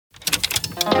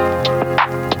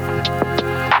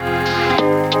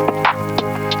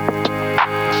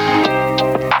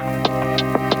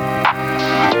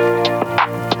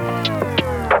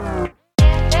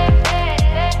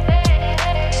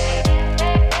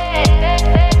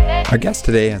Our guest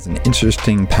today has an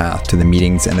interesting path to the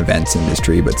meetings and events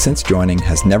industry, but since joining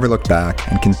has never looked back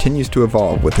and continues to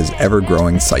evolve with his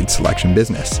ever-growing site selection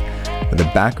business. With a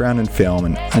background in film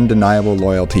and undeniable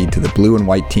loyalty to the blue and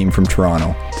white team from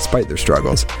Toronto, despite their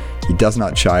struggles, he does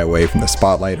not shy away from the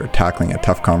spotlight or tackling a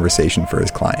tough conversation for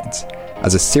his clients.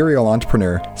 As a serial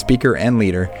entrepreneur, speaker, and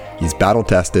leader, he's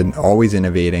battle-tested, always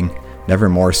innovating, never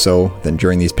more so than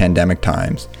during these pandemic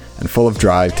times, and full of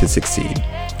drive to succeed.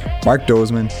 Mark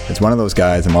Dosman is one of those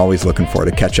guys I'm always looking for to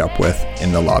catch up with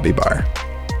in the lobby bar.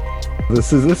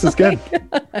 This is good.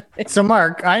 So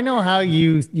Mark, I know how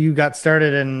you got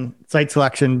started in site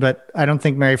selection, but I don't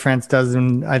think Mary France does,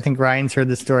 and I think Ryan's heard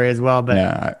the story as well. But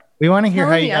yeah, we want to hear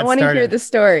how you got started. I want to hear the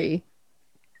story.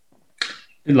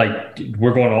 Like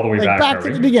we're going all the way back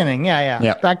to the beginning.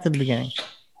 Yeah. Back to the beginning.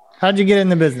 How'd you get in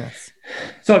the business?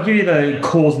 So I'll give you the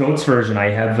Coles Notes version.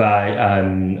 I have a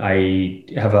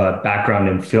background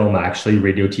in film, actually.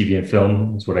 Radio, TV, and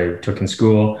film is what I took in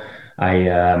school. I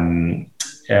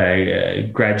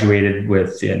graduated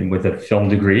with a film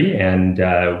degree and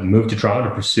moved to Toronto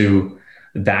to pursue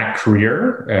that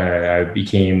career. I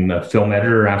became a film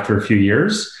editor after a few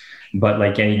years, but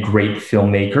like any great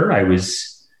filmmaker, I was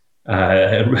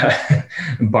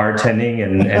bartending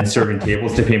and serving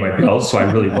tables to pay my bills. So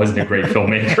I really wasn't a great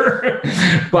filmmaker,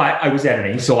 but I was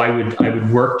editing. So I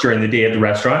would work during the day at the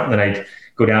restaurant, and then I'd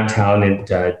go downtown in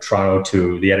Toronto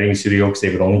to the editing studio because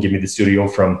they would only give me the studio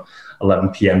from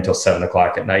 11 p.m. till 7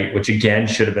 o'clock at night, which again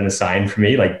should have been a sign for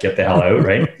me, like get the hell out,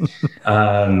 right?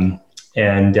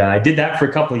 And I did that for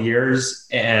a couple of years.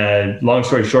 And long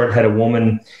story short, had a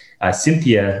woman,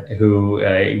 Cynthia, who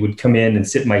would come in and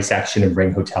sit in my section and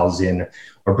bring hotels in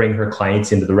or bring her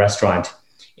clients into the restaurant.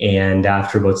 And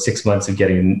after about 6 months of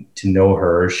getting to know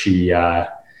her, she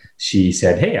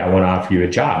said, "Hey, I want to offer you a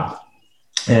job.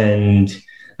 And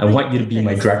I want you to be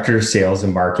my director of sales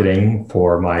and marketing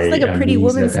for my it's like a pretty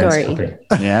woman story." Company.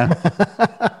 Yeah.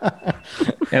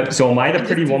 So am I the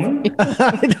pretty woman? You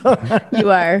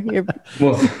are.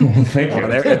 Well, thank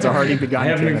you. It's already begun. I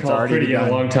haven't been called pretty in a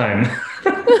long time.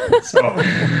 So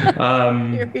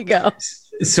here we go.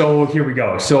 So here we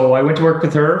go. So I went to work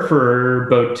with her for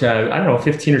about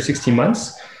 15 or 16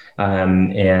 months, but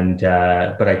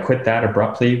I quit that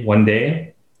abruptly one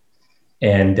day.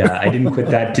 And I didn't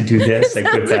quit that to do this. I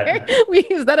quit that.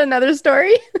 Is that another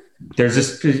story? There's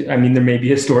this. I mean, there may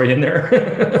be a story in there.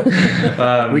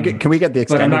 Can we get the extended version?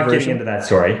 But I'm not getting into that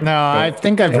story. No, I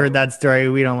think I've heard that story.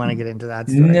 We don't want to get into that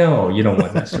story. No, you don't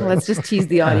want that story. Let's just tease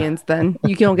the audience then.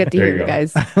 You don't get to hear it,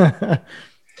 guys.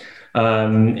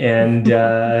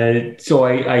 So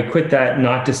I quit that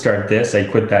not to start this. I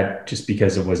quit that just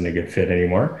because it wasn't a good fit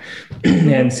anymore.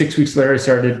 And 6 weeks later, I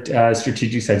started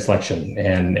strategic site selection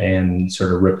and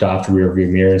sort of ripped off the rearview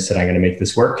mirror and said, I'm going to make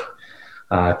this work,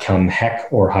 come heck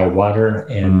or high water.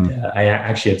 And I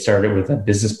actually had started with a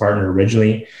business partner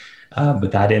originally,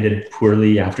 but that ended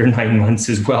poorly after 9 months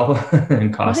as well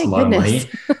and cost a lot of money.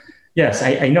 Yes,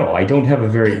 I know. I don't have a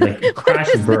very crash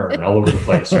and burn all over the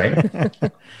place, right?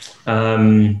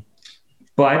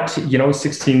 But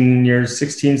 17 years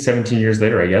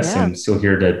later, I guess, I'm still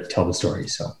here to tell the story.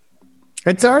 So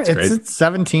it's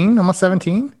 17, almost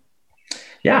 17.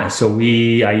 Yeah. So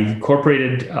I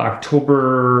incorporated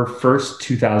October 1st,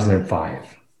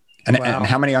 2005. And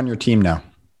how many on your team now?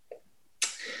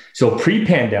 So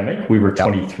pre-pandemic, we were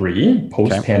 23.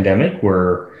 Post-pandemic,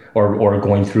 we're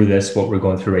going through this, what we're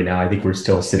going through right now, I think we're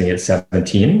still sitting at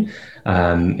 17.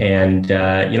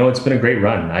 It's been a great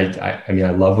run. I mean,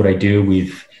 I love what I do.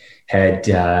 We had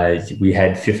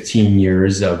 15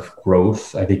 years of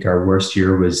growth. I think our worst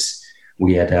year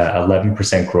we had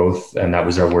 11% growth, and that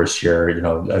was our worst year,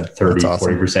 30,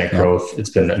 awesome. 40% growth. It's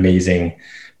been amazing.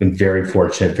 Been very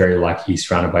fortunate, very lucky,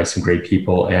 surrounded by some great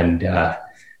people. And,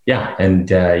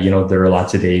 there are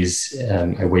lots of days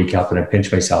I wake up and I pinch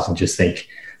myself and just think,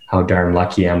 how darn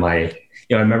lucky am I?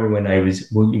 I remember when I was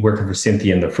working for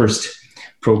Cynthia, and the first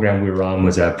program we were on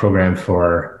was a program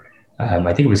for,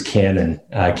 I think it was Canon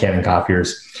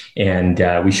copiers. And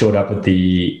we showed up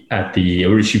she flew out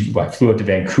to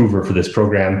Vancouver for this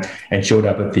program and showed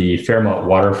up at the Fairmont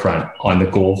waterfront on the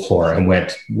gold floor and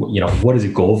went, what is a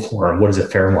gold floor and what is a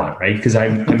Fairmont, right? Because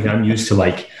I'm used to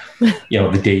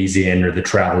the Days Inn or the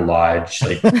Travel Lodge,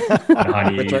 honey,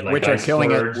 which are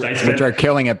killing it. Which are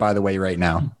killing it, by the way, right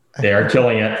now. They are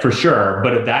killing it for sure.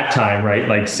 But at that time, right,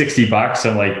 $60,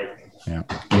 I'm like, I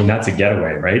mean, that's a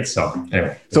getaway, right? So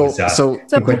anyway. So I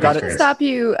have to stop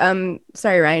you.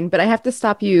 Sorry, Ryan, but I have to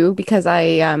stop you because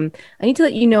I need to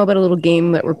let you know about a little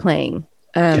game that we're playing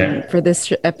for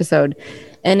this episode.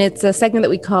 And it's a segment that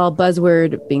we call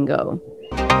Buzzword Bingo.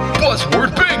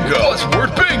 Buzzword Bingo!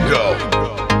 Buzzword Bingo!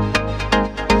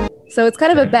 So it's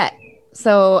kind of a bet.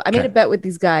 So I made a bet with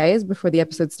these guys before the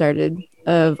episode started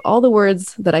of all the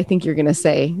words that I think you're going to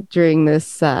say during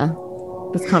this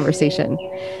this conversation.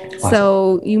 Awesome.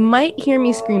 So you might hear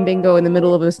me scream bingo in the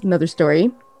middle of another story.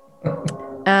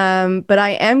 But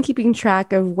I am keeping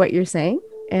track of what you're saying.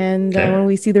 And when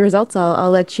we see the results,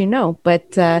 I'll let you know.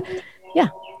 But yeah.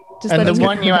 And the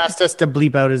one you asked us to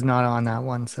bleep out is not on that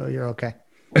one. So you're okay.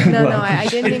 No, I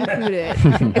didn't include it.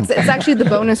 It's actually the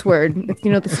bonus word. It's,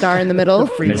 the star in the middle.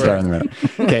 The star in the middle.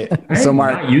 Okay, so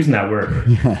Mark, I'm not using that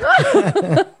word.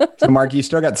 So Mark, you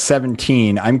still got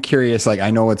 17. I'm curious. Like,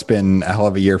 I know it's been a hell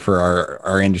of a year for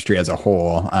our industry as a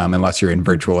whole, unless you're in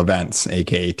virtual events,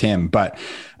 aka Tim. But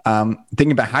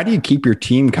thinking about how do you keep your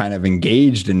team kind of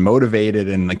engaged and motivated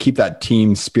and like keep that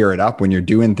team spirit up when you're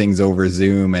doing things over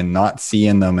Zoom and not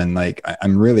seeing them. And like,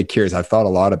 I'm really curious. I've thought a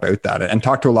lot about that and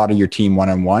talked to a lot of your team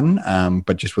one-on-one,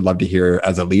 but just would love to hear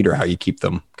as a leader, how you keep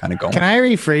them kind of going. Can I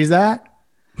rephrase that?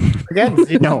 Forget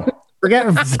Zoom.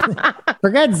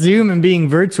 Forget Zoom and being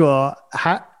virtual.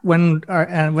 When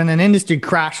an industry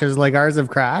crashes like ours have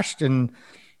crashed and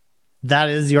that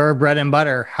is your bread and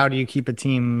butter, how do you keep a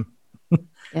team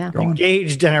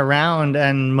engaged and around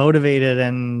and motivated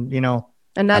and and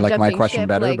not I like my question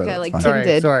better, like but Tim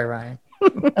did. Sorry, Ryan.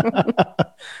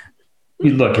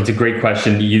 Look, it's a great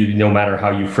question. No matter how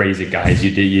you phrase it, guys,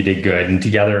 you did good. And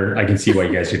together, I can see why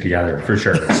you guys are together for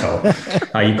sure. So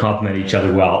you complement each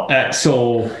other well. To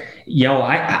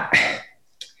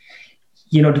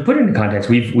put it into context,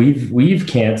 we've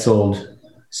canceled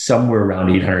somewhere around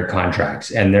 800 contracts,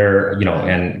 and they're,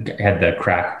 and had the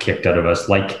crap kicked out of us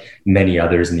like many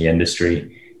others in the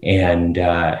industry. And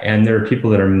there are people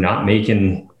that are not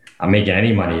making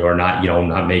any money or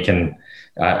not making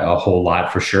a whole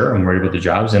lot for sure. I'm worried about the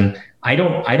jobs. And I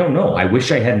don't know. I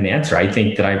wish I had an answer. I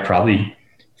think that I probably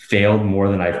failed more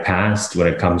than I've passed when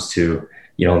it comes to,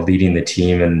 leading the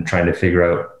team and trying to figure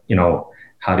out,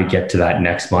 how to get to that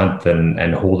next month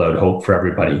and hold out hope for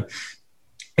everybody.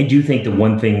 I do think the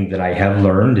one thing that I have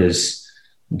learned is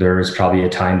there is probably a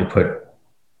time to put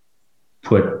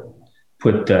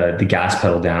the gas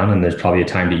pedal down, and there's probably a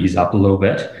time to ease up a little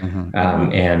bit.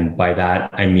 Mm-hmm. And by that,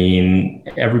 I mean,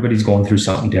 everybody's going through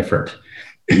something different.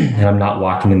 And I'm not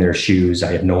walking in their shoes.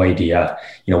 I have no idea,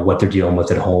 what they're dealing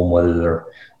with at home, whether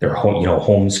they're home,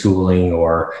 homeschooling,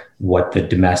 or what the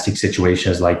domestic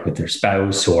situation is like with their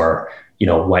spouse, or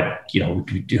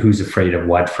who's afraid of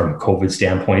what from a COVID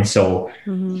standpoint. So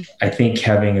I think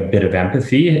having a bit of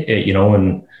empathy,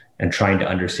 and trying to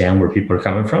understand where people are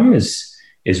coming from is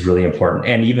really important.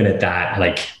 And even at that,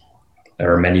 like,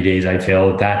 there are many days I fail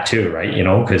at that too, right?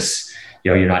 Because,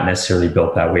 you're not necessarily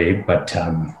built that way, but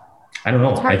I don't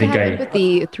know. It's hard I think to have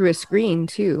empathy through a screen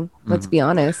too. Let's be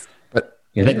honest.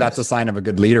 I think that's a sign of a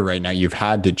good leader right now. You've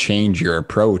had to change your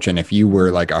approach. And if you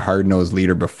were like a hard-nosed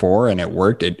leader before and it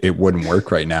worked, it wouldn't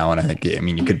work right now. And I think,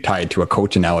 you could tie it to a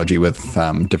coach analogy with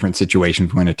different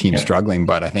situations when a team's struggling.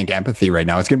 But I think empathy right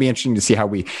now, it's going to be interesting to see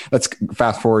how let's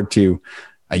fast forward to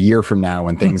a year from now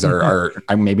when things are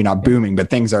maybe not booming, but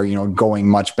things are, going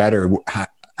much better.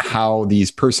 How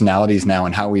these personalities now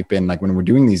and how we've been, like, when we're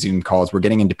doing these Zoom calls, we're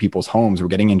getting into people's homes, we're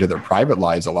getting into their private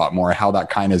lives a lot more, how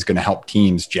that kind of is going to help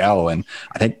teams gel and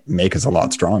I think make us a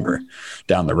lot stronger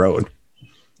down the road.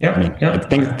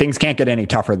 Things can't get any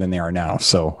tougher than they are now.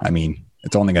 So,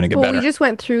 it's only going to get better. We just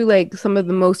went through like some of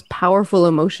the most powerful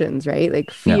emotions, right? Like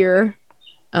fear.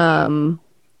 Fear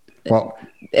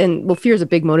is a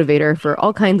big motivator for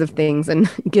all kinds of things, and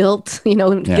guilt,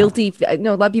 guilty. I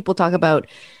know a lot of people talk about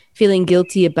feeling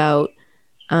guilty about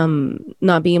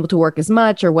not being able to work as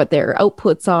much or what their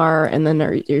outputs are, and then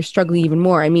they're struggling even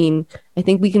more. I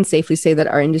think we can safely say that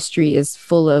our industry is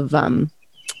full of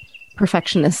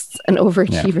perfectionists and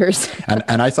overachievers. Yeah.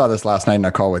 And I saw this last night in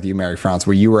a call with you, Mary France,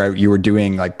 where you were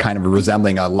doing like kind of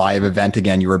resembling a live event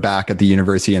again. You were back at the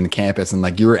university and the campus, and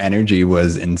like your energy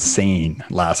was insane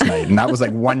last night. And that was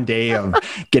like one day of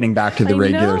getting back to the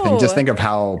regular thing. Just think of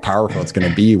how powerful it's going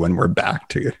to be when we're back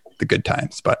to the good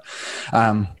times. But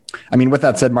with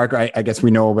that said, Mark, I guess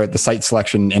we know about the site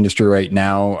selection industry right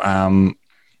now.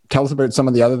 Tell us about some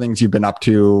of the other things you've been up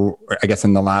to, I guess,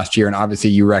 in the last year. And obviously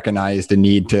you recognized the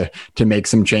need to make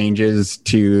some changes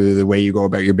to the way you go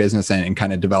about your business and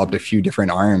kind of developed a few different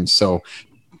arms. So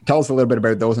tell us a little bit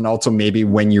about those, and also maybe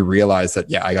when you realize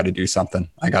that, I got to do something.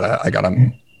 I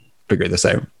gotta figure this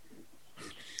out.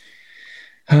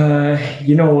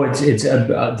 It's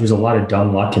there's a lot of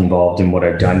dumb luck involved in what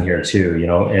I've done here too,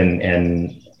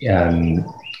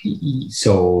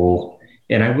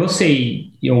 and I will say,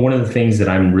 one of the things that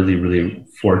I'm really, really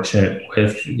fortunate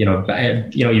with,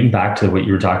 even back to what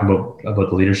you were talking about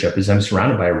the leadership, is I'm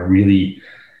surrounded by a really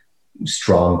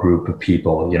strong group of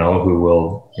people, who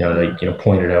will,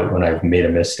 point it out when I've made a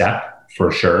misstep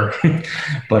for sure,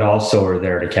 but also are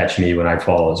there to catch me when I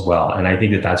fall as well. And I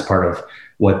think that that's part of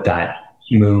what that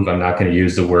move, I'm not going to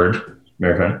use the word,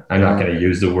 I'm not going to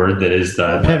use the word that is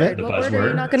the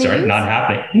buzzword. Not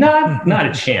happening. Not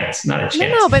a chance. Not a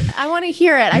chance. No, but I want to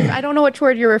hear it. I don't know which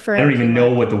word you're referring to. I don't even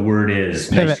know what the word is.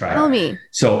 Pivot. Tell me.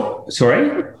 So,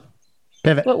 sorry?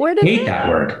 Pivot. What word is Hate that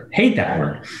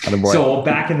word. So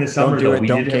back in the summer,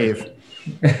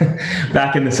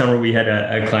 back in the summer, we had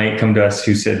a client come to us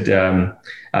who said,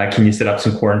 can you set up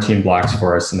some quarantine blocks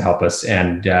for us and help us?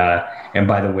 And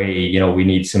by the way, we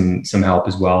need some help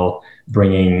as well,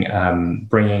 bringing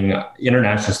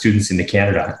international students into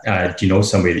Canada. Do you know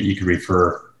somebody that you could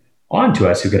refer on to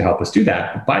us who could help us do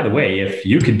that? By the way, if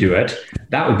you could do it,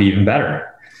 that would be even better.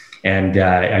 And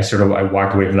I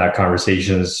walked away from that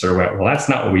conversation and sort of went, well, that's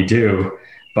not what we do,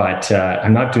 but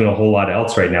I'm not doing a whole lot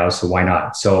else right now, so why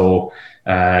not? So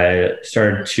I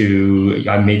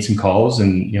made some calls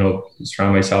and,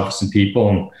 surrounded myself with some people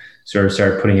and sort of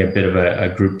started putting a bit of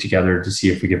a group together to see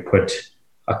if we could put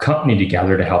a company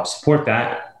together to help support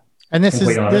that. And this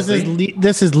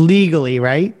is legally,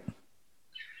 right?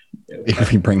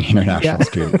 If you bring international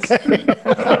students.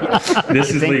 This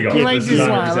is legal. We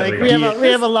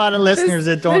have a lot of listeners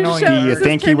that don't know. Do you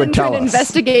think he would tell us?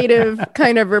 Investigative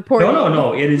kind of report.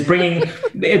 No.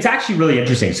 It's actually really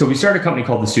interesting. So we started a company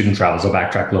called the Student Travels. I'll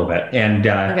backtrack a little bit. And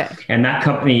that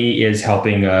company is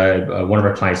helping one of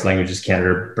our clients, Languages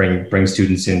Canada, bring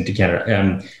students into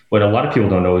Canada. What a lot of people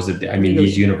don't know is that,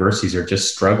 these universities are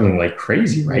just struggling like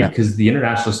crazy, right? Because the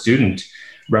international student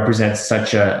represents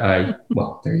such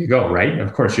well, there you go, right?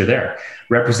 Of course you're there.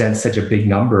 Represents such a big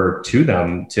number to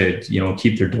them to,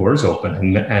 keep their doors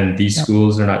open. And these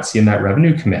schools are not seeing that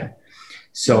revenue come in.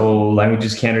 So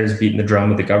Languages Canada is beating the drum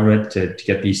with the government to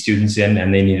get these students in,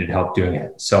 and they needed help doing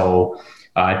it. So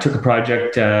I took a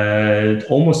project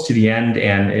almost to the end,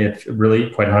 and it really,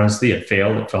 quite honestly, it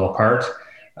failed. It fell apart.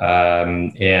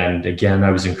 And again,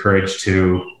 I was encouraged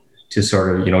to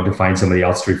sort of, to find somebody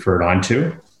else to refer it on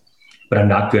to. But I'm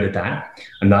not good at that.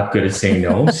 I'm not good at saying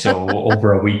no. So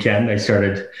over a weekend, I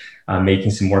started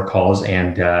making some more calls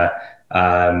and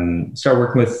started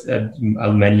working with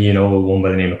many, a woman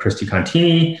by the name of Christy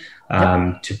Contini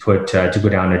to go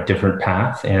down a different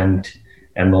path. And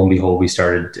lo and behold, we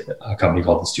started a company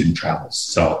called the Student Travels.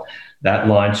 So that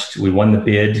launched. We won the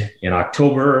bid in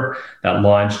October. That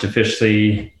launched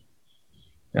officially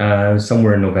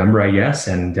somewhere in November, I guess.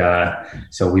 And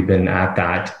so we've been at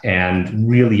that, and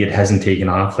really it hasn't taken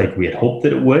off like we had hoped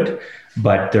that it would,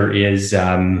 but there's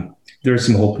some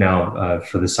hope now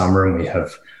for the summer, and we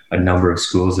have a number of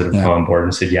schools that have come on board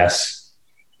and said, yes,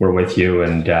 we're with you.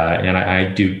 And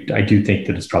I do think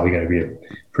that it's probably going to be a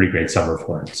pretty great summer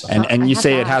for it. So. And you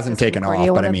say it hasn't taken off,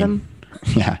 but I mean,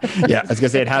 yeah. I was gonna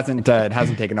say it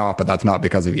hasn't taken off, but that's not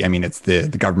because of, it's the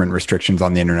government restrictions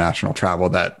on the international travel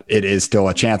that it is still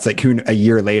a chance that a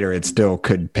year later it still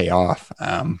could pay off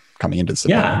coming into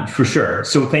September. Yeah, for sure.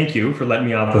 So thank you for letting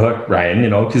me off the hook, Ryan.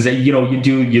 Because you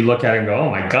look at it and go, oh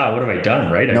my God, what have I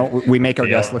done? Right? No, we make our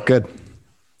guests look good.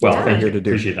 Well, thank you.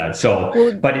 Appreciate that.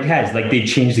 So, but it has, they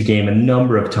changed the game a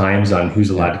number of times on who's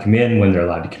allowed to come in, when they're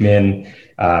allowed to come in.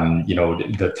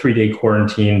 The 3-day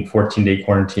quarantine, 14-day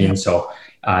quarantine. Yeah. So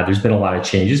there's been a lot of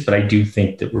changes, but I do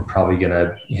think that we're probably going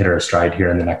to hit our stride here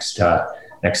in the next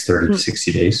 30 to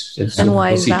 60 days.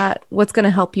 Why is that? What's going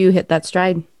to help you hit that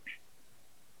stride?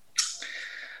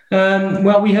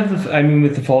 Well, we have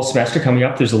with the fall semester coming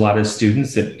up, there's a lot of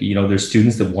students that, there's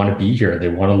students that want to be here. They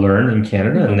want to learn in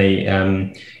Canada,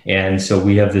 and and so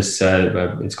we have this,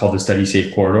 it's called the Study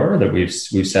Safe Corridor that we've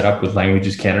set up with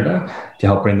Languages Canada to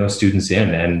help bring those students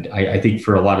in. And I think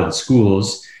for a lot of the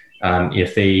schools,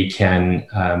 if they can,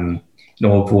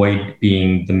 avoid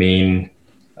being the main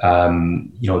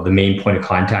point of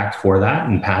contact for that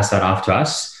and pass that off to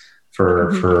us,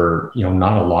 for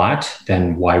not a lot,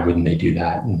 then why wouldn't they do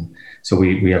that? And so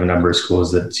we have a number of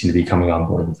schools that seem to be coming on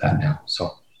board with that now.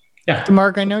 So yeah. So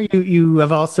Mark, I know you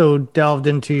have also delved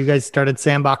into, you guys started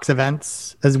Sandbox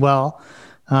events as well.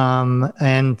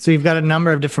 And so you've got a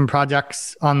number of different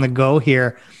projects on the go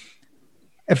here.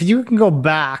 If you can go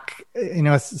back,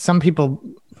 some people,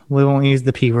 we won't use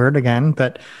the P word again,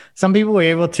 but some people were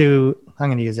able to, I'm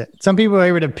going to use it. Some people were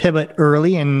able to pivot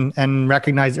early and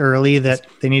recognize early that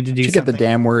they need to do something. You get the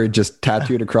damn word just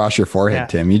tattooed across your forehead,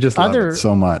 Tim. You just love it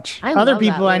so much. Other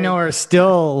people I know are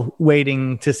still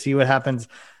waiting to see what happens.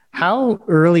 How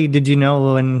early did you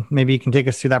know, and maybe you can take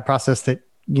us through that process, that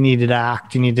you needed to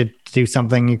act, you needed to do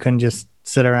something, you couldn't just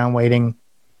sit around waiting?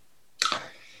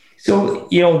 So,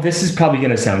 this is probably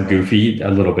going to sound goofy a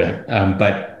little bit,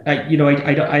 but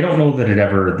I don't know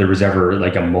that there was ever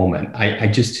like a moment. I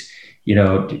just,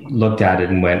 looked at it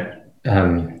and went,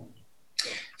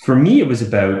 for me, it was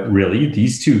about really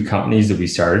these two companies that we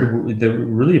started. They're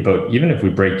really about, even if we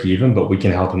break even, but we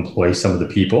can help employ some of the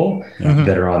people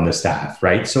that are on the staff,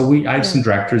 right? So I have some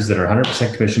directors that are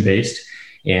 100% commission based,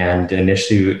 and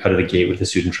initially out of the gate with the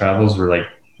student travels, we're like,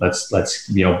 let's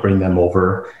bring them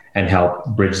over and help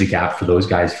bridge the gap for those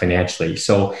guys financially.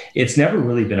 So it's never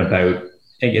really been about.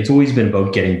 It's always been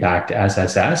about getting back to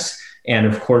SSS, and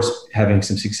of course having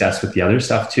some success with the other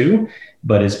stuff too.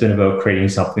 But it's been about creating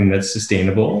something that's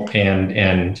sustainable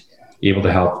and able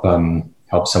to help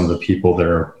some of the people that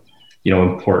are,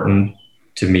 important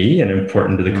to me and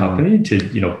important to the company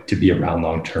to be around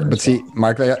long term. But see,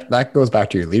 Mark, that goes back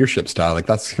to your leadership style. Like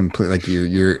that's completely like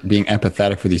you're being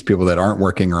empathetic for these people that aren't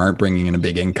working or aren't bringing in a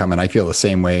big income. And I feel the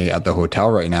same way at the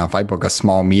hotel right now. If I book a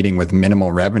small meeting with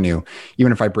minimal revenue,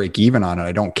 even if I break even on it,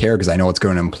 I don't care because I know it's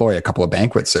going to employ a couple of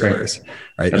banquet servers,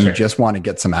 right? And you just want to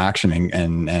get some action,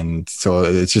 and so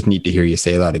it's just neat to hear you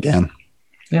say that again.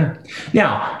 Yeah.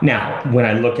 Now, when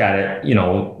I look at it, when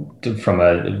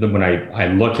I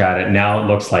look at it now, it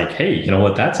looks like, hey, you know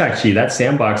what? That's actually that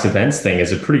sandbox events thing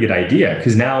is a pretty good idea,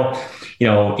 because now,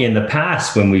 in the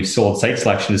past when we've sold site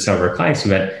selection to some of our clients,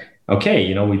 we went,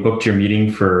 okay, we booked your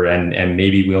meeting and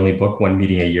maybe we only book one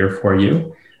meeting a year for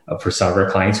you. For some of our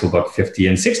clients, we'll book 50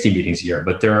 and 60 meetings a year,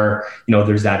 but there are,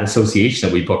 there's that association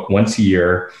that we book once a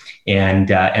year, and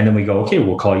then we go, okay,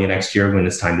 we'll call you next year when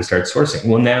it's time to start sourcing.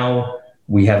 Well, now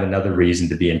we have another reason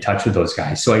to be in touch with those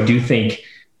guys. So I do think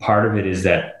part of it is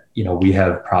that, we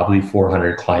have probably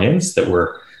 400 clients that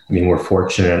we're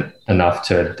fortunate enough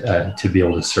to be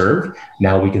able to serve.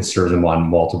 Now we can serve them on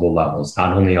multiple levels,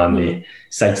 not only on the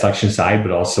site selection side,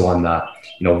 but also on the,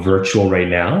 virtual right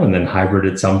now, and then hybrid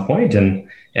at some point. And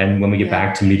when we get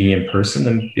back to meeting in person,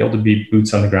 then be able to be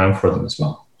boots on the ground for them as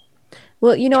well.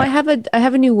 Well, I have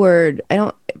a new word.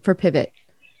 For pivot.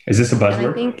 Is this a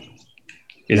buzzword?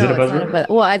 Is it a buzzword?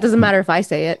 Well, it doesn't matter if I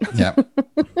say it. Yeah.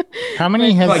 How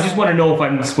many has... I just want to know if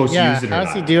I'm supposed to use it or not.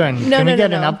 How's he doing? Can we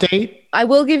get an update? I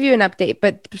will give you an update,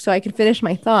 but so I can finish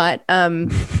my thought.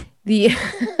 The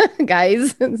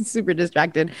guys, super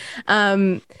distracted.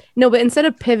 No, but instead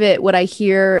of pivot, what I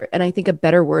hear, and I think a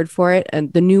better word for it,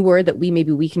 and the new word that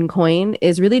we can coin,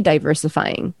 is really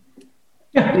diversifying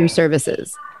your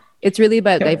services. It's really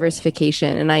about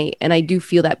diversification. And I do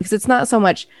feel that, because it's not so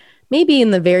much... Maybe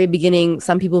in the very beginning,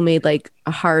 some people made like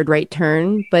a hard right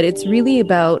turn, but it's really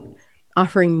about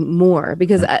offering more,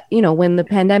 because, when the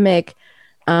pandemic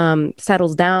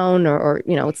settles down or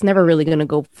it's never really going to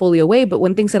go fully away. But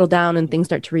when things settle down and things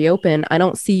start to reopen, I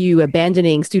don't see you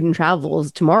abandoning student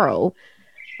travels tomorrow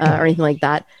or anything like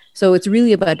that. So it's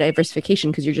really about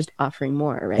diversification, because you're just offering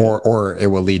more, right? Or it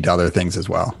will lead to other things as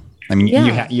well. I mean,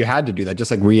 you had to do that.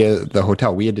 Just like the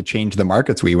hotel, we had to change the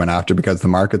markets we went after, because the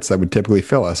markets that would typically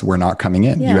fill us were not coming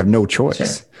in. You have no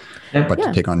choice but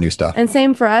to take on new stuff. And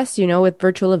same for us, with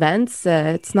virtual events.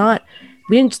 It's not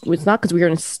because we're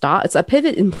going to stop. It's a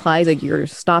pivot implies like you're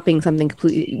stopping something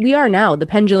completely. We are now. The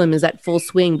pendulum is at full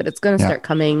swing, but it's going to start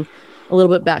coming a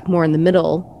little bit back more in the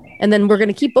middle. And then we're going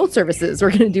to keep both services.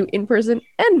 We're going to do in-person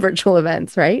and virtual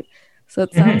events, right? So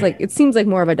it seems like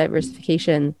more of a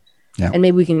diversification. Yeah. And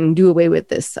maybe we can do away with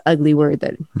this ugly word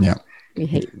that we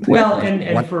hate. Well,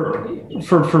 and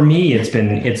for me,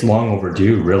 it's long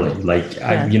overdue, really. Like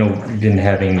I've been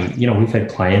having, we've had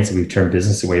clients that we've turned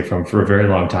business away from for a very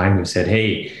long time who said,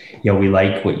 hey, we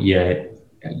like what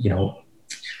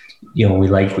we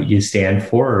like what you stand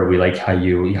for, or we like how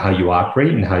you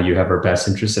operate and how you have our best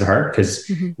interests at heart,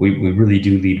 because we really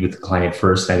do lead with the client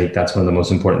first. I think that's one of the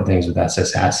most important things with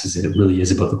SSS, is that it really is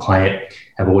about the client.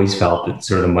 I've always felt that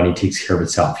sort of the money takes care of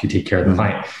itself. You take care of the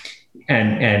client,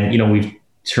 and we've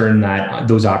turned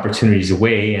those opportunities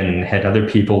away and had other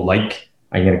people like,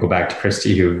 I'm going to go back to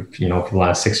Christy, who for the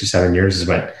last 6 or 7 years has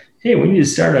went, hey, we need to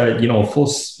start a full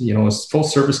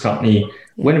service company.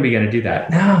 When are we going to do that?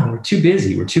 No, we're too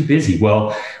busy.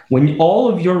 Well, when all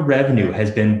of your revenue has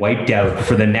been wiped out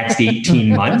for the next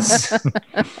 18 months,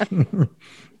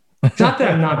 it's not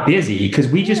that I'm not busy, because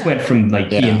we just went from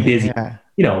being busy. Yeah.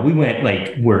 We went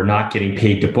we're not getting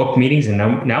paid to book meetings, and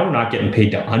now we're not getting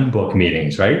paid to unbook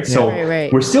meetings, right? Yeah, so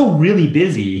we're still really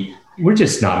busy. We're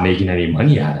just not making any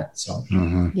money at it. So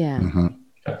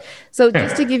So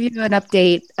just to give you an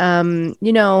update,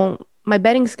 my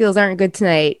betting skills aren't good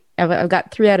tonight. I've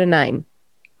got 3 out of 9.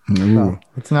 Oh,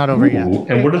 it's not over yet.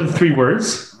 And what are the 3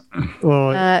 words?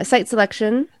 Site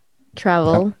selection,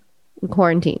 travel, and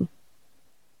quarantine.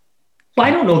 Well,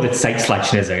 I don't know that site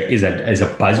selection is a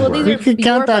buzzword. Well, you could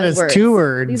count that as 2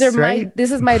 words. These are right?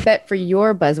 This is my bet for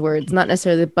your buzzwords, not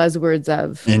necessarily the buzzwords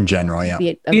of in general. Yeah,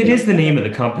 it is the name of the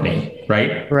company,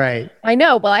 right? Right. I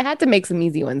know. Well, I had to make some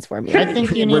easy ones for me. I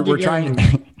think you need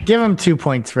to give them 2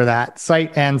 points for that,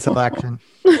 site and selection.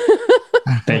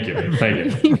 Thank you.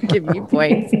 Give me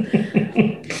points.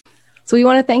 So we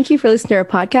want to thank you for listening to our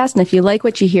podcast. And if you like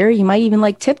what you hear, you might even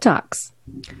like Tip Talks.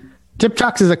 Tip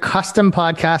Talks is a custom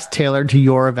podcast tailored to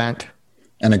your event.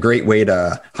 And a great way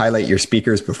to highlight your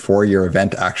speakers before your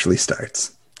event actually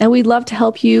starts. And we'd love to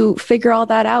help you figure all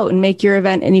that out and make your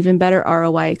event an even better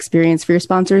ROI experience for your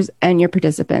sponsors and your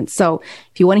participants. So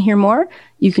if you want to hear more,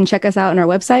 you can check us out on our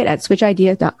website at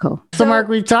switchidea.co. So Mark,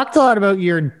 we've talked a lot about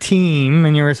your team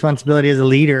and your responsibility as a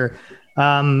leader.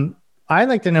 I'd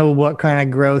like to know what kind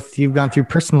of growth you've gone through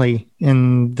personally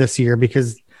in this year,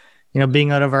 because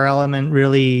being out of our element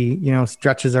really,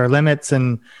 stretches our limits.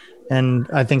 And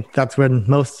I think that's when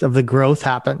most of the growth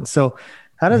happens. So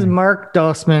how does Mark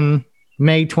Dosman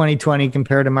May 2020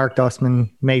 compare to Mark Dosman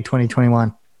May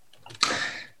 2021?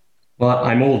 Well,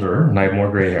 I'm older and I have more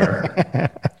gray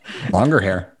hair. Longer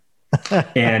hair.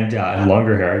 And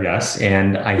longer hair, I guess.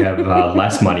 And I have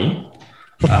less money.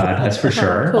 That's for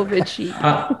sure. COVID sheet.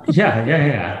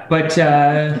 Yeah. But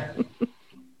I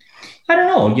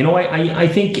don't know. I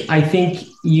think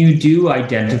you do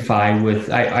identify with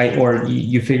or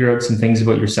you figure out some things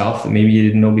about yourself that maybe you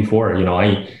didn't know before.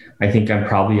 I think I'm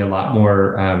probably a lot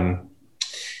more. I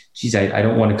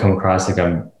don't want to come across like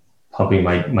I'm pumping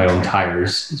my own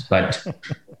tires, but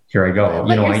here I go.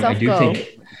 I do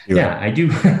think. Yeah, I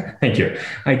do. Thank you.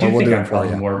 I do think I'm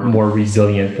probably more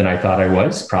resilient than I thought I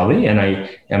was, probably, and I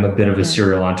am a bit of a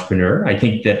serial entrepreneur. I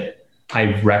think that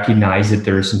I've recognized that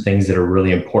there are some things that are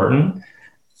really important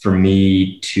for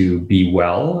me to be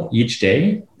well each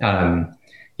day.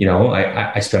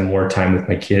 I spend more time with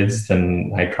my kids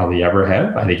than I probably ever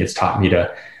have. I think it's taught me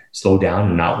to slow down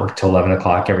and not work till 11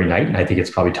 o'clock every night. And I think it's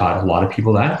probably taught a lot of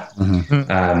people that.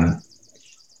 Mm-hmm.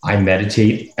 I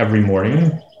meditate every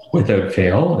morning without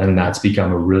fail. And that's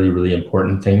become a really, really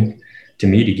important thing to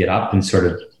me, to get up and sort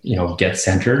of, get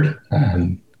centered.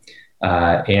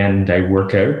 And I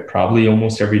work out probably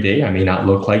almost every day. I may not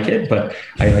look like it, but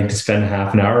I like to spend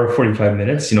half an hour or 45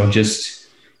 minutes, and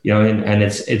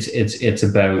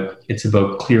it's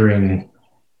about clearing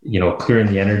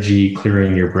the energy,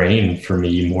 clearing your brain for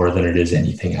me more than it is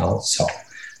anything else. So,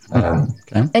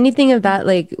 anything of that,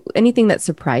 like anything that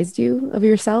surprised you of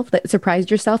yourself, that surprised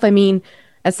yourself? I mean,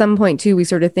 at some point too, we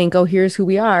sort of think, oh, here's who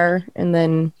we are. And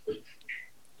then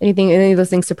any of those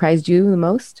things surprised you the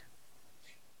most?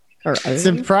 Or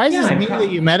surprises me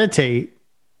that you meditate.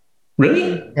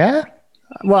 Really? Yeah.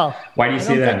 Well, why do you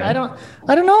say that? I don't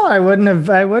know. I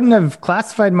wouldn't have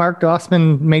classified Mark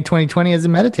Dosman May 2020 as a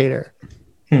meditator.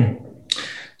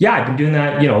 Yeah, I've been doing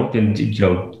that,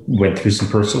 went through some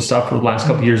personal stuff for the last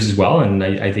couple of years as well. And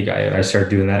I think I started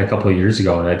doing that a couple of years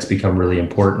ago, and that's become really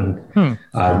important,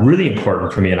 really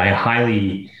important for me. And I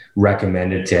highly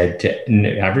recommend it to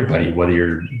everybody, whether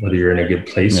you're in a good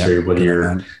place or whether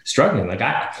you're struggling. Like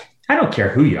I don't care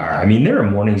who you are. I mean, there are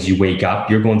mornings you wake up,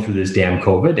 you're going through this damn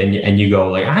COVID, and you go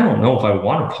like, I don't know if I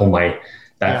want to pull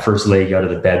that first leg out of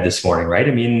the bed this morning, right?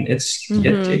 I mean,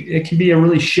 it can be a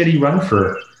really shitty run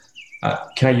for.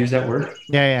 Can I use that word?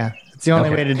 Yeah. It's the only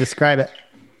way to describe it.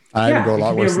 I would go a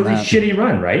lot worse than that. It can be a really shitty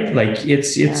run, right? Like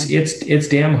it's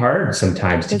damn hard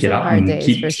sometimes to get up and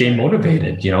stay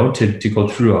motivated, to go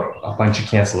through a bunch of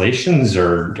cancellations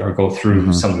or go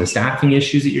through some of the staffing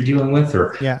issues that you're dealing with,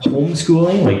 or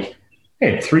homeschooling. Like, I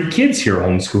had 3 kids here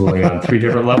homeschooling on 3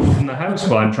 different levels in the house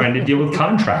while I'm trying to deal with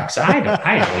contracts. I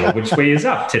don't know which way is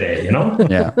up today,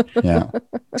 Yeah.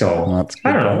 So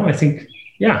I don't know. I think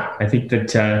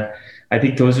that I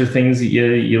think those are things that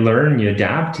you learn, you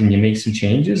adapt, and you make some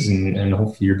changes, and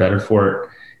hopefully you're better for it,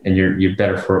 and you're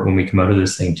better for it when we come out of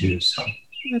this thing too. So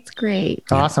that's great.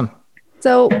 Awesome.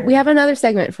 So we have another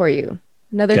segment for you,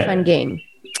 another fun game.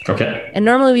 Okay. And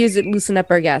normally we use it to loosen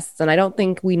up our guests, and I don't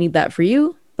think we need that for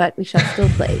you, but we shall still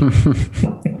play.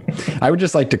 I would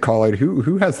just like to call out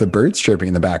who has the birds chirping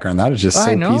in the background. That is just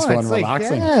so peaceful and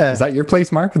relaxing. Is that your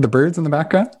place, Mark, with the birds in the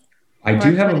background? I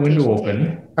do have a window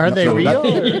open. Are they real?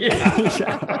 Is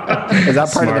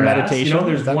that part of the meditation?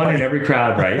 There's one in every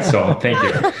crowd, right? So thank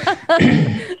you.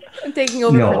 I'm taking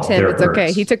over for Tim. It's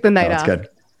okay. He took the night off. Good.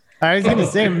 I was going to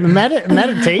say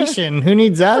meditation. Who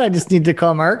needs that? I just need to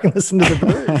call Mark and listen to the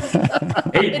birds.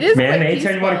 Hey, man,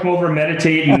 anytime you want to come over and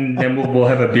meditate, and then we'll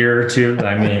have a beer or two.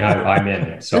 I mean, I'm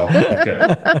in. So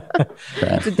good.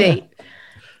 It's a date.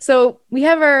 So we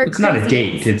have our. It's not a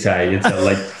date. It's a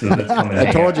like.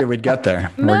 I told you we'd get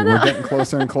there. We're getting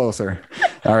closer and closer.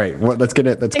 All right, let's get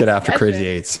it. Let's get after Crazy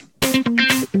Eights.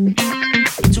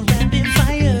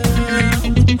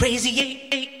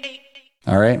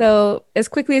 All right. So as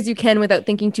quickly as you can without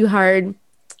thinking too hard,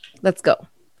 let's go.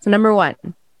 So number 1,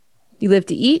 you live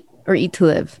to eat or eat to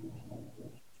live?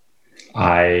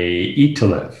 I eat to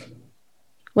live.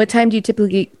 What time do you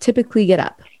typically get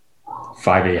up?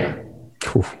 5 a.m.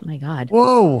 Oh my God.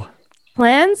 Whoa.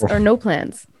 Plans or no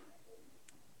plans?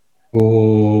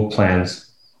 Oh,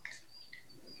 plans.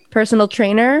 Personal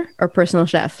trainer or personal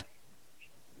chef?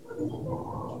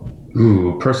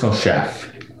 Ooh, personal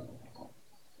chef.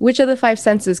 Which of the 5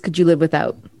 senses could you live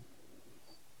without?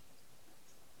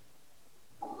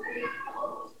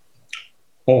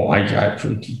 Oh,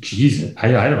 Jesus,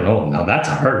 I don't know. Now that's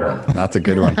a hard one. That's a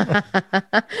good one.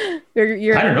 I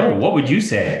don't know. What would you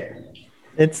say?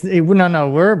 No.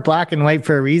 We're black and white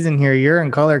for a reason here. You're in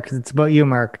color because it's about you,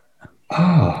 Mark.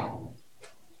 Oh,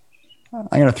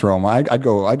 I'm gonna throw them. I'd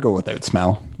go without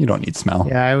smell. You don't need smell.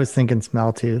 Yeah, I was thinking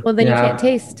smell too. Well, then you can't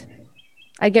taste.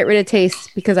 I get rid of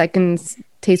taste because I can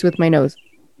taste with my nose.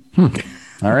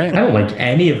 All right. I don't like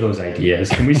any of those ideas.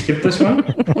 Can we skip this one?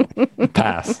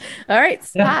 Pass. All right,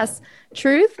 pass.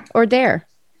 Truth or dare?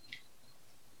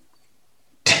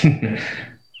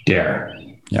 Dare.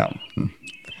 Yeah.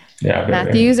 Yeah.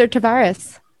 Matthews or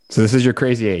Tavares? So this is your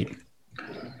Crazy Eight.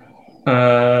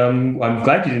 I'm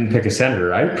glad you didn't pick a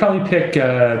senator. I would probably pick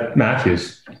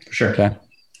Matthews for sure. Okay.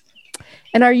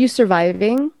 And are you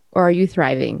surviving or are you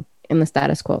thriving in the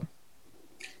status quo?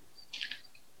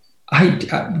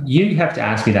 You have to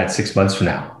ask me that 6 months from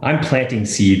now. I'm planting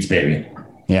seeds, baby.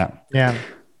 Yeah. Yeah.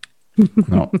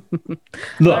 No.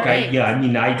 Look, right.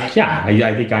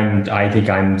 I think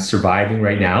I'm surviving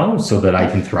right now so that I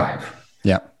can thrive.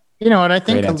 Yeah. You know what? I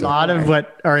think a lot of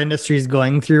what our industry is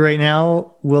going through right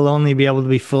now will only be able to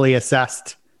be fully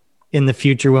assessed in the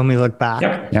future when we look back.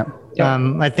 Yep.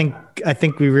 Yeah. I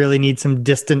think we really need some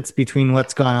distance between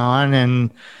what's gone on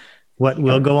and what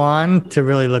will go on to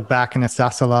really look back and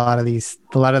assess a lot of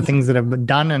things that have been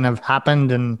done and have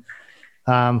happened. And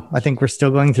I think we're still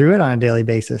going through it on a daily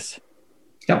basis.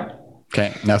 Yep.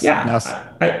 Okay.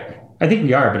 I think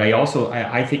we are, but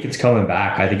I think it's coming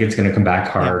back. I think it's going to come back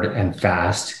hard and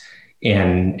fast,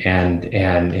 and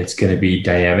it's going to be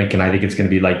dynamic. And I think it's going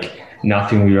to be like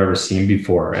nothing we've ever seen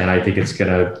before. And I think it's going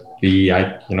to be,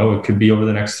 it could be over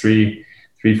the next 3,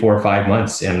 4, 5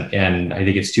 months. And I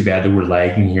think it's too bad that we're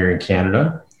lagging here in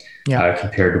Canada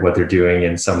compared to what they're doing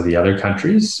in some of the other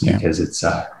countries, because it's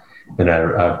been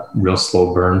a real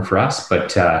slow burn for us,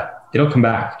 but it'll come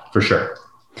back for sure.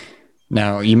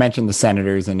 Now, you mentioned the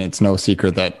Senators, and it's no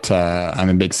secret that I'm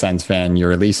a big Sens fan.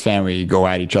 You're a Leafs fan. We go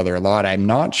at each other a lot. I'm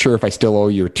not sure if I still owe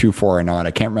you a 2-4 or not.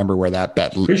 I can't remember where that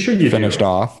bet finished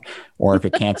off or if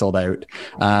it canceled out.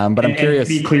 But I'm curious.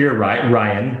 And to be clear,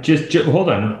 Ryan, just hold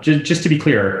on. Just to be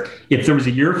clear, if there was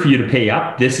a year for you to pay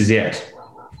up, this is it.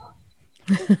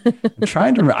 I'm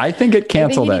trying to remember. I think it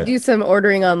canceled out. You do some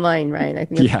ordering online, Ryan. I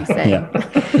think that's what you're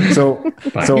saying.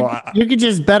 So you could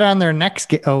just bet on their next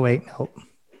game. Oh, wait. No.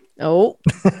 Oh,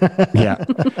 yeah.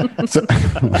 So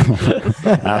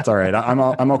that's all right.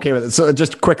 I'm okay with it. So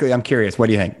just quickly, I'm curious. What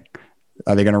do you think?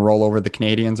 Are they going to roll over the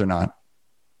Canadians or not?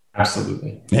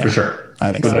 Absolutely, for sure.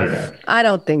 I think so. I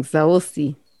don't think so. We'll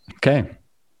see. Okay.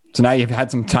 So now you've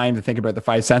had some time to think about the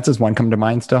 5 senses. One come to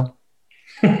mind still?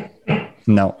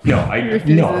 No. I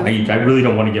really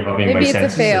don't want to give up any of my senses. Maybe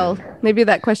it's a fail. Maybe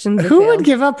that question's a fail. Who would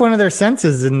give up one of their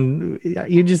senses? And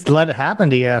you just let it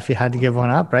happen to you if you had to give one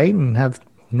up, right? And have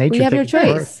nature. We have no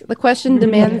choice. The question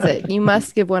demands it. You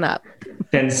must give one up.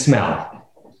 Then smell.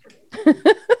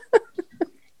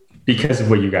 Because of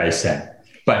what you guys said.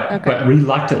 But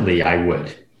reluctantly, I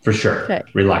would, for sure. Okay.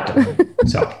 Reluctantly.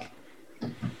 So.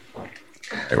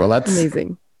 Okay, well, that's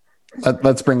amazing.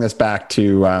 Let's bring this back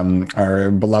to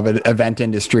our beloved event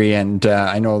industry, and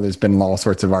I know there's been all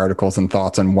sorts of articles and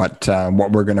thoughts on what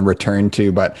we're going to return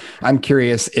to. But I'm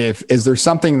curious, is there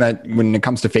something that, when it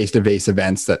comes to face-to-face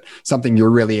events, that something you're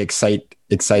really excited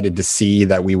to see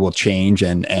that we will change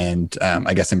and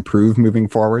I guess improve moving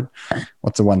forward?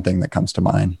 What's the one thing that comes to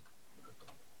mind?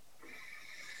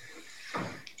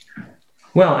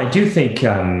 Well, I do think.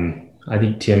 I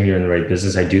think, Tim, you're in the right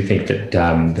business. I do think that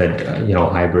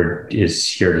hybrid is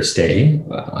here to stay.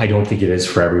 I don't think it is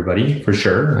for everybody, for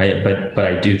sure. But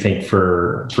I do think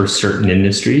for certain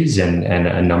industries and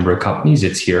a number of companies,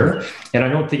 it's here. And I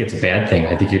don't think it's a bad thing.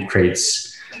 I think it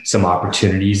creates some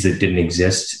opportunities that didn't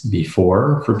exist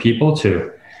before for people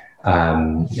to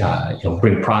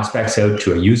bring prospects out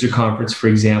to a user conference, for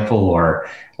example,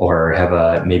 or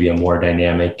have maybe a more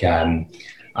dynamic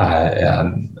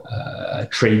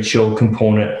trade show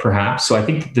component, perhaps. So I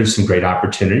think there's some great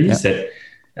opportunities that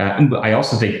I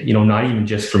also think, not even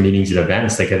just for meetings and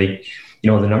events. Like I think, the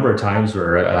number of times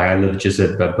where I live just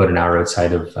about an hour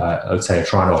outside of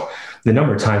Toronto, the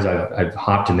number of times I've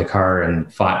hopped in the car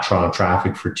and fought Toronto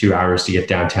traffic for 2 hours to get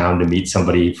downtown to meet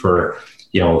somebody for,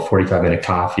 a 45-minute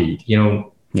coffee.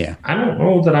 I don't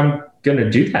know that I'm going to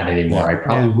do that anymore. I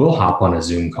probably will hop on a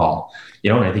Zoom call,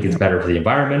 and I think it's better for the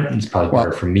environment, and it's probably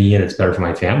better for me, and it's better for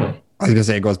my family. I was going to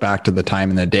say, it goes back to the time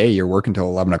in the day. You're working till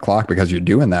 11 o'clock because you're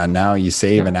doing that. Now you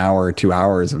save an hour or 2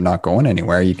 hours of not going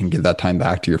anywhere. You can give that time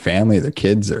back to your family, the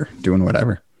kids, or doing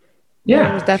whatever.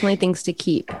 Yeah. There's definitely things to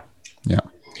keep. Yeah.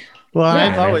 Well,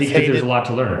 I've always hated, there's a lot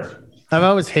to learn. I've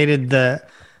always hated the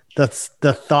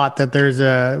thought that there's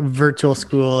a virtual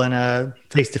school and a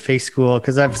face-to-face school,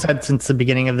 because I've said since the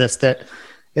beginning of this that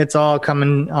it's all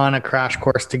coming on a crash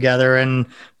course together, and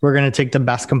we're going to take the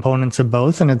best components of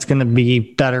both, and it's going to be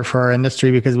better for our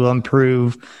industry because we'll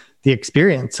improve the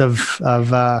experience of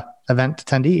event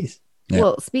attendees. Yeah,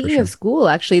 well, speaking of school,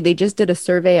 actually, they just did a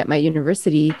survey at my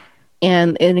university,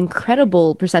 and an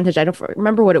incredible percentage, I don't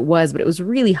remember what it was, but it was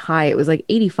really high. It was like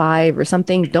 85 or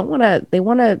something. They don't want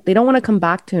to come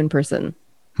back to in person.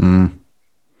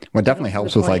 What definitely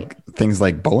helps with like things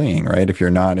like bullying, right? If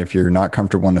you're not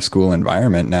comfortable in a school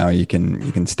environment now, you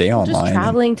can stay online. Just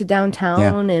traveling to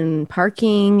downtown and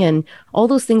parking and all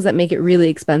those things that make it really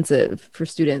expensive for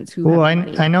students who. Oh,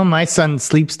 I know my son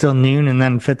sleeps till noon and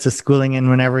then fits his schooling in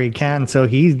whenever he can, so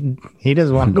he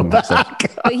doesn't want to go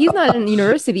back. But he's not in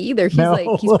university either. He's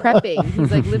he's prepping.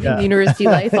 He's like living the university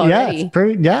life already.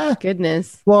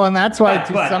 Goodness. Well, and that's why.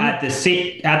 But at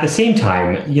the same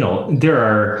time, there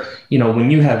are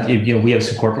when you have we have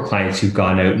some corporate clients who've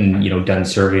gone out and done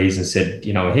surveys and said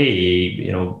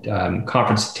hey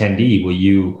conference attendee,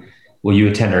 will you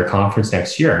attend our conference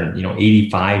next year? And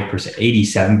 85%,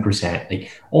 87%,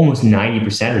 like almost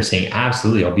 90% are saying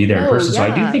absolutely, I'll be there in person. So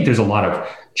I do think there's a lot of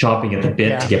chomping at the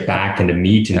bit to get back and to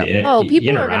meet and people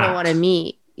interact. are going to want to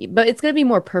meet, but it's going to be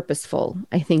more purposeful,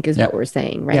 I think, is what we're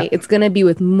saying, right? It's going to be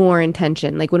with more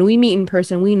intention. Like when we meet in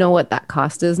person, we know what that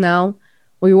cost is now.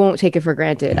 We won't take it for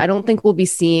granted. I don't think we'll be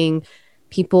seeing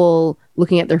people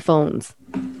looking at their phones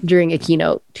during a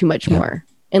keynote too much more,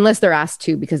 unless they're asked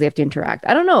to because they have to interact.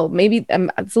 I don't know. Maybe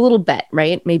it's a little bet,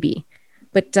 right? Maybe.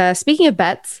 But speaking of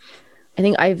bets, I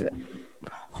think I've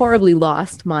horribly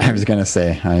lost mine. I was going to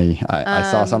say, I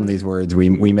saw some of these words.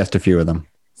 We missed a few of them.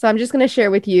 So I'm just going to share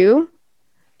with you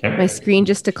my screen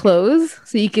just to close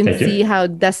so you can see how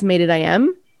decimated I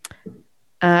am.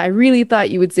 I really thought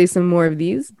you would say some more of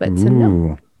these, but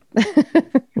no.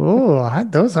 Oh,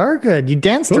 those are good. You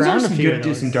danced around a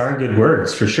few. Some darn good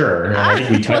words for sure. I think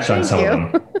we touched on some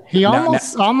of them. He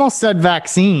almost said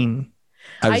vaccine.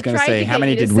 I was going to say, how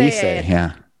many did we say?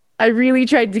 Yeah. I really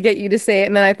tried to get you to say it,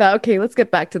 and then I thought, okay, let's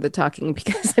get back to the talking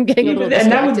because I'm getting a little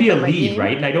distracted. And that would be a lead,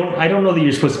 right? And I don't know that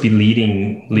you're supposed to be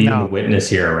leading the witness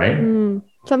here, right?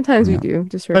 Sometimes we do.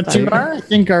 But you are, I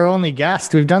think, our only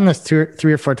guest. We've done this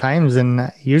 3 or 4 times,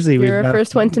 and usually you're the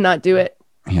first one to not do it.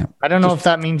 Yeah. I don't know if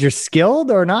that means you're skilled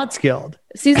or not skilled.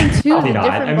 Season 2, probably not.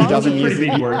 I mean, doesn't use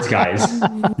big words, guys.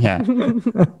 Yeah.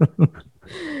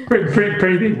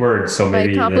 pretty big words. So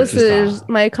maybe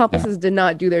my accomplices did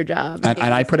not do their job.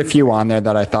 And I put a few on there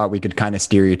that I thought we could kind of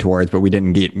steer you towards, but we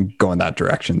didn't go in that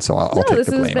direction. So I'll take the blame on that.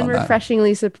 This has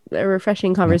been a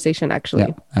refreshing conversation, actually.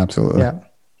 Yeah, absolutely. Yeah.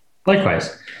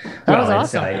 Likewise. That was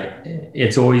awesome.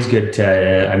 It's always good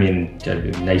to,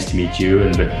 nice to meet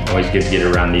you, but always good to get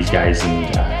around these guys. And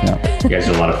you guys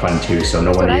are a lot of fun too. So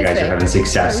no wonder you guys are having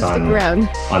success on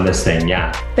this thing.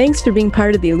 Yeah. Thanks for being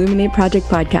part of the Illuminate Project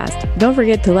podcast. Don't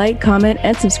forget to like, comment,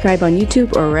 and subscribe on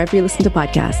YouTube or wherever you listen to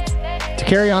podcasts. To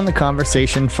carry on the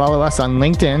conversation, follow us on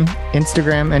LinkedIn,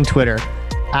 Instagram, and Twitter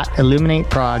at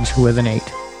IlluminateProj with an 8.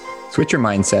 Switch your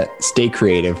mindset, stay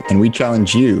creative, and we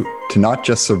challenge you to not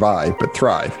just survive, but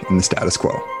thrive in the status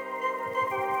quo.